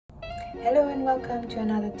Hello and welcome to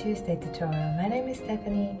another Tuesday tutorial. My name is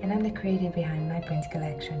Stephanie and I'm the creator behind my print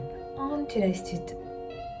collection. On today's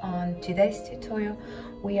tutorial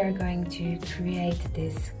we are going to create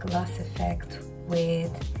this gloss effect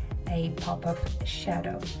with a pop-up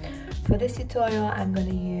shadow. For this tutorial I'm going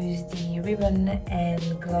to use the ribbon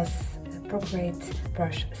and gloss Procreate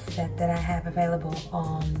brush set that I have available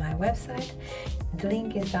on my website. The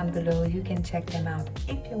link is down below, you can check them out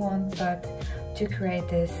if you want, but to create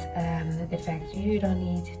this effect you don't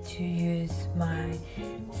need to use my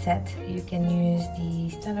set. You can use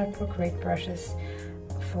the standard Procreate brushes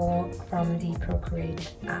from the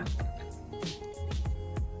Procreate app.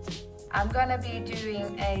 I'm gonna be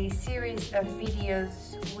doing a series of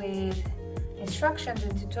videos with instructions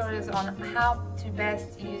and tutorials on how to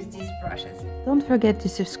best use these brushes. Don't forget to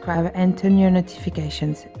subscribe and turn your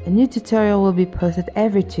notifications. A new tutorial will be posted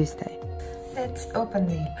every Tuesday. Let's open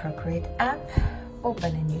the Procreate app,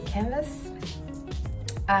 open a new canvas.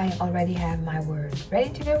 I already have my word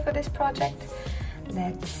ready to go for this project.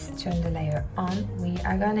 Let's turn the layer on. We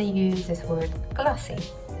are going to use this word Glossy.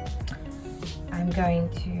 I'm going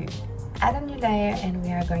to add a new layer and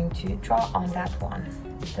we are going to draw on that one.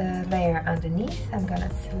 The layer underneath, I'm going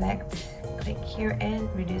to select, click here and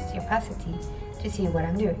reduce the opacity to see what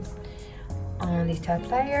I'm doing. On the top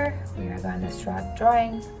layer, we are going to start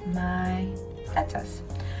drawing my letters.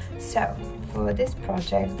 So for this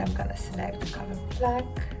project, I'm going to select the color black,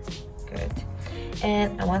 good.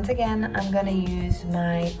 And once again, I'm going to use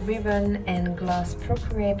my ribbon and gloss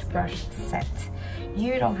Procreate brush set.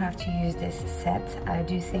 You don't have to use this set. I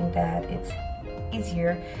do think that it's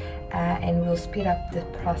easier and will speed up the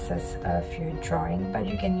process of your drawing, but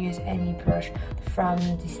you can use any brush from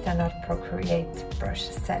the standard Procreate brush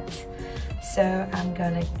set. So I'm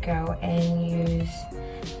gonna go and use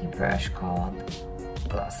the brush called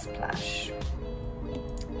Gloss Splash.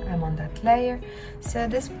 I'm on that layer. So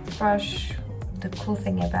this brush, the cool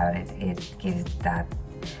thing about it, it gives that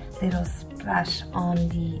little splash on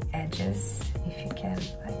the edges. If you can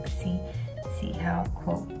like see how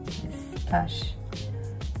cool this splash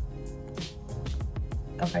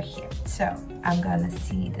over here. So I'm gonna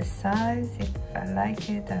see the size, if I like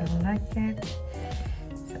it, I don't like it.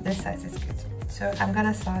 So this size is good. So I'm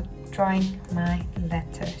gonna start drawing my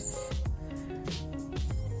letters.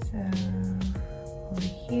 So over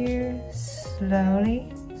here,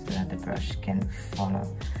 slowly, so that the brush can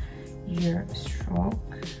follow your stroke.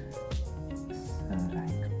 So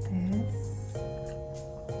like this.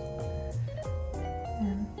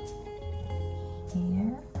 And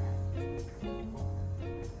here.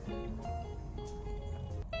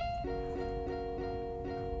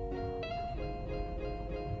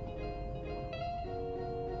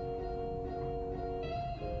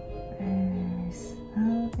 Very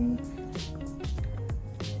slowly.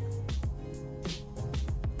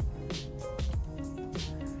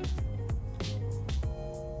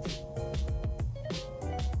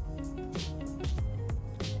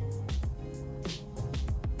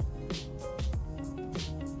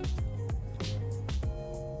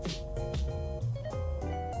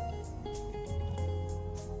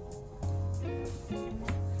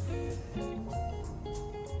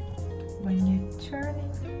 When you're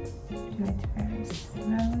turning, do it very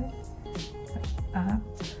slowly, go up,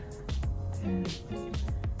 then turn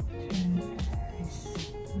very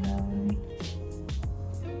slowly.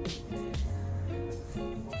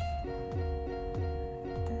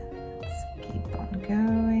 Then let's keep on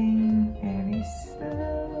going, very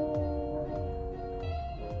slow.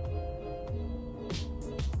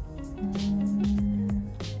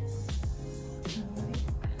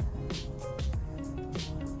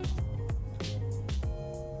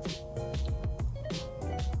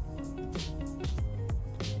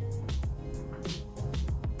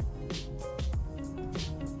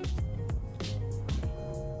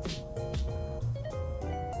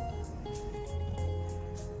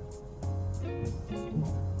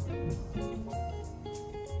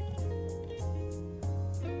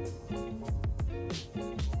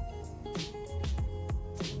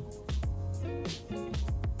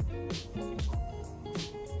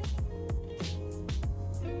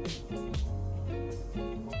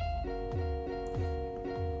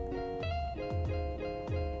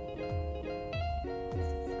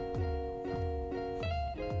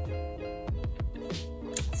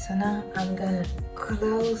 So now I'm gonna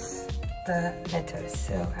close the letters.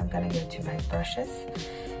 So I'm gonna go to my brushes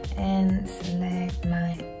and select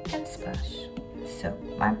my pen splash. So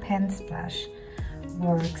my pen splash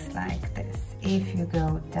works like this. If you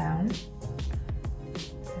go down,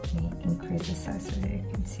 let me increase the size so that you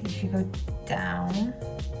can see. If you go down,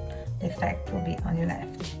 the effect will be on your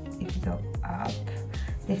left. If you go up,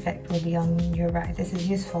 the effect will be on your right. This is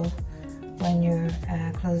useful when you're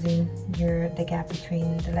closing the gap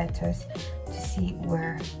between the letters to see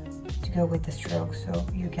where to go with the stroke, so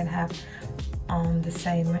you can have on the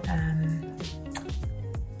same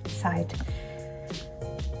side,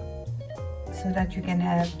 so that you can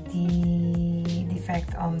have the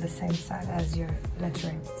effect on the same side as your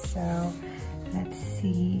lettering. So let's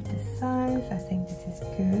see the size. I think this is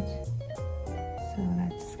good. So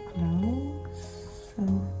let's close. So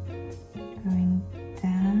going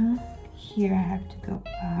down here, I have to go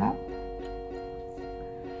up.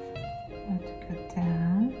 I have to go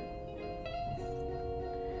down.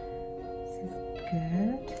 This is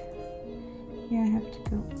good. Here I have to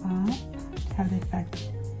go up to have the effect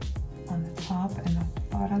on the top and on the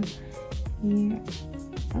bottom. Here,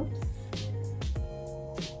 oops.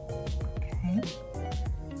 Okay.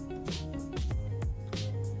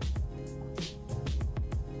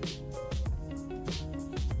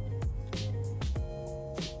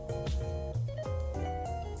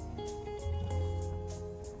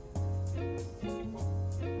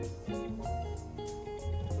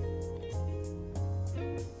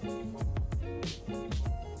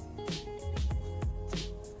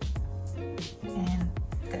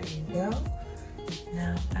 Go.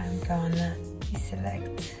 Now I'm gonna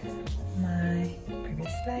deselect my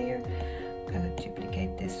previous layer. I'm gonna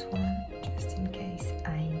duplicate this one just in case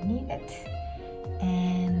I need it.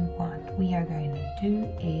 And what we are going to do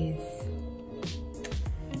is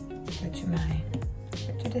go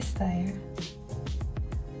to this layer,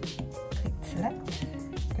 click select,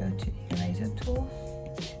 go to the eraser tool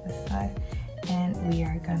to the side, and we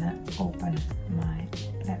are gonna open my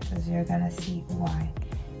letters. You're gonna see why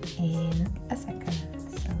in a second.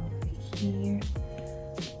 So here,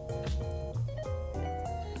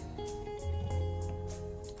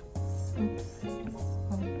 oops,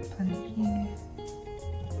 open here,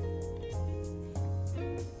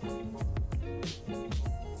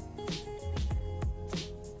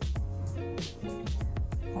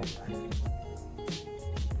 open.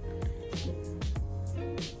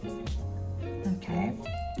 Okay,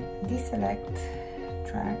 deselect,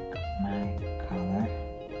 drag my color.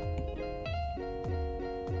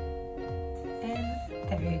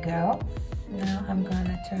 There you go. Now I'm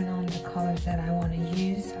gonna turn on the colors that I want to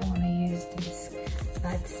use. I want to use this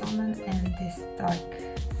light salmon and this dark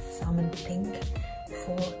salmon pink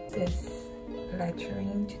for this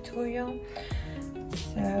lettering tutorial.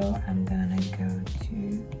 So I'm gonna go to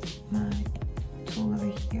my tool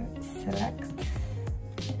over here, select.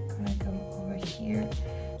 I'm gonna go over here,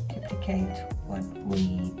 duplicate what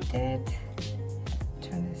we did,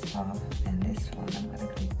 turn this off, and this one I'm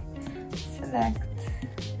gonna click select.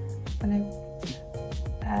 When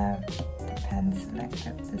I have the pen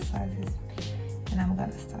selected, the sizes, and I'm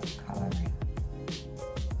gonna start coloring.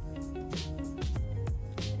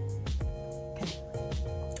 Okay,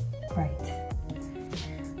 great.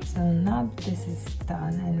 So now this is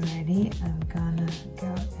done and ready. I'm gonna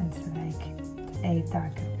go and select a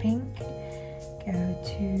darker pink, go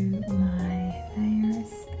to my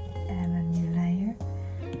layers, add a new layer,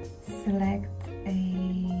 select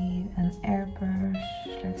an airbrush.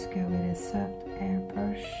 Let's go with a soft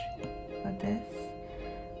airbrush for this,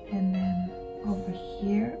 and then over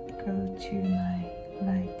here go to my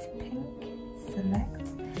light pink, select,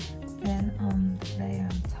 then on the layer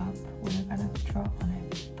on top we're gonna draw on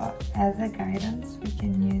it, but as a guidance we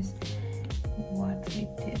can use what we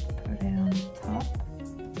did, put it on top,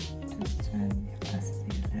 just turn the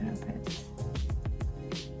opacity a little bit.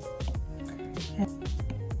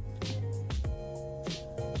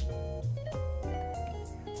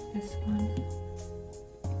 This one,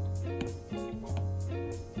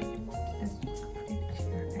 just click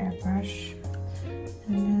your airbrush,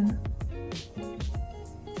 and then I'm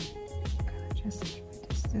gonna just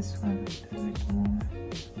reduce this one a little bit more.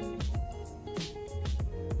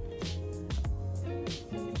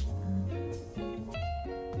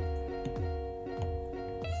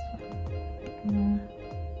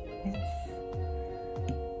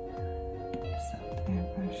 Soft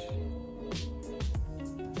airbrush.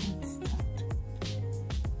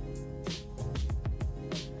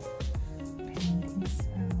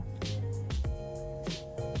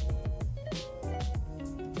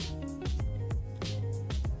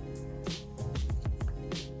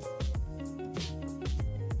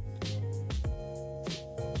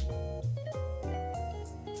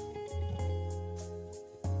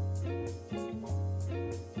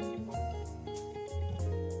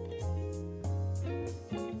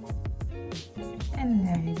 And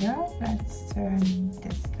there you go. Let's turn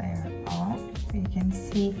this layer off. You can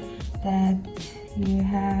see that you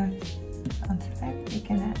have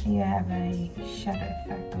unselect, you have a shadow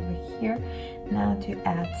effect over here. Now to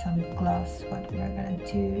add some gloss, what we are going to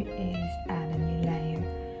do is add a new layer.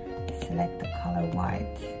 Select the color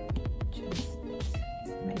white, just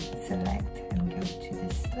select and go to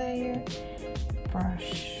this layer,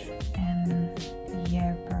 brush, and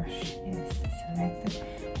the brush is selected,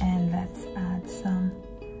 and let's add some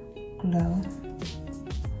glow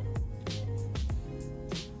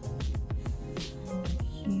over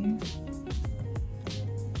here.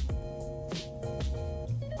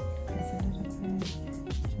 Press a little bit,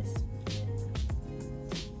 just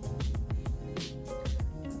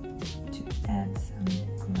to add some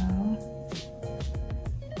glow,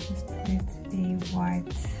 just with a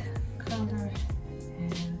white color,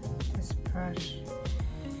 and this brush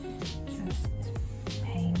just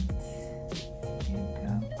paint. There you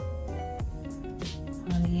go.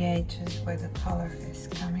 On the edges where the color is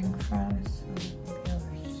coming from, so it will be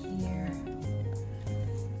over here.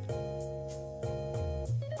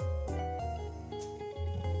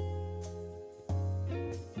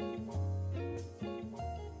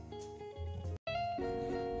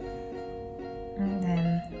 And then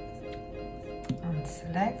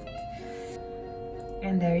unselect.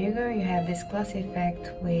 And there you go, you have this glossy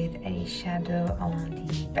effect with a shadow on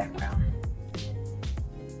the background.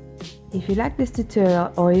 If you like this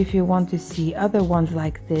tutorial or if you want to see other ones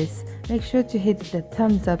like this, make sure to hit the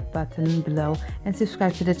thumbs up button below and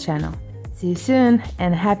subscribe to the channel. See you soon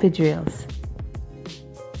and happy drills!